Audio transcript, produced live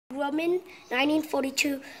Grumman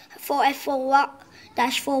 1942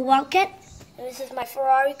 4F4-4 Wildcat. And this is my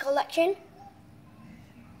Ferrari collection.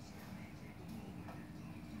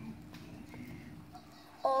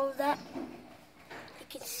 All of that. You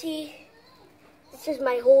can see this is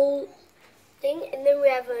my whole thing, and then we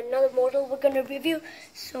have another model we're going to review.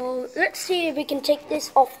 So let's see if we can take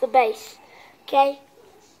this off the base. Okay?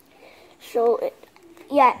 So,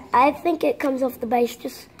 yeah, I think it comes off the base.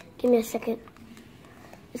 Just give me a second.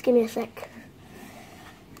 Just give me a sec.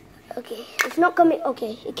 Okay, it's not coming.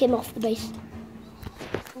 Okay, it came off the base.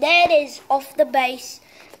 There it is, off the base.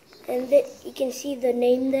 And you can see the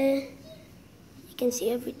name there. You can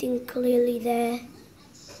see everything clearly there.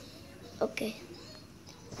 Okay,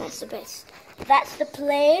 that's the best. That's the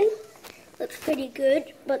plane. Looks pretty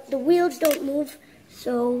good, but the wheels don't move.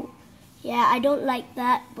 So, yeah, I don't like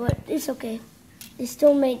that, but it's okay. They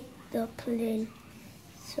still made the plane.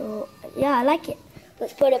 So, yeah, I like it.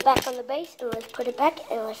 Let's put it back on the base, and let's put it back,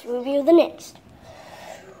 and let's review the next.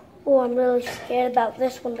 Oh, I'm really scared about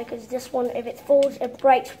this one, because this one, if it falls, it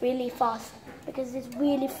breaks really fast, because it's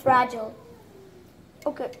really fragile.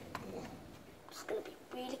 Okay, just gonna be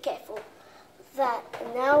really careful with that.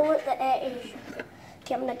 And now with the Air Asia.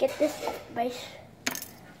 Okay, I'm gonna get this off the base.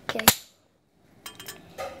 Okay,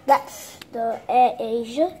 that's the Air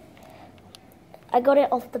Asia. I got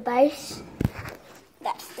it off the base.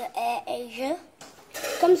 That's the Air Asia.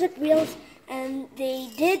 Comes with wheels, and they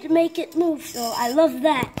did make it move, so I love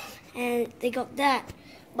that. And they got that.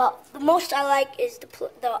 But the most I like is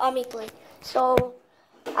the army plane. So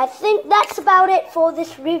I think that's about it for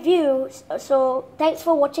this review. So thanks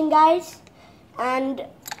for watching, guys. And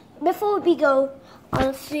before we go,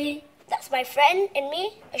 I'll see that's my friend and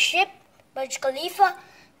me, a ship, Burj Khalifa,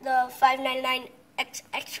 the 599XX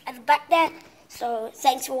at the back there. So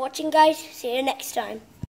thanks for watching, guys. See you next time.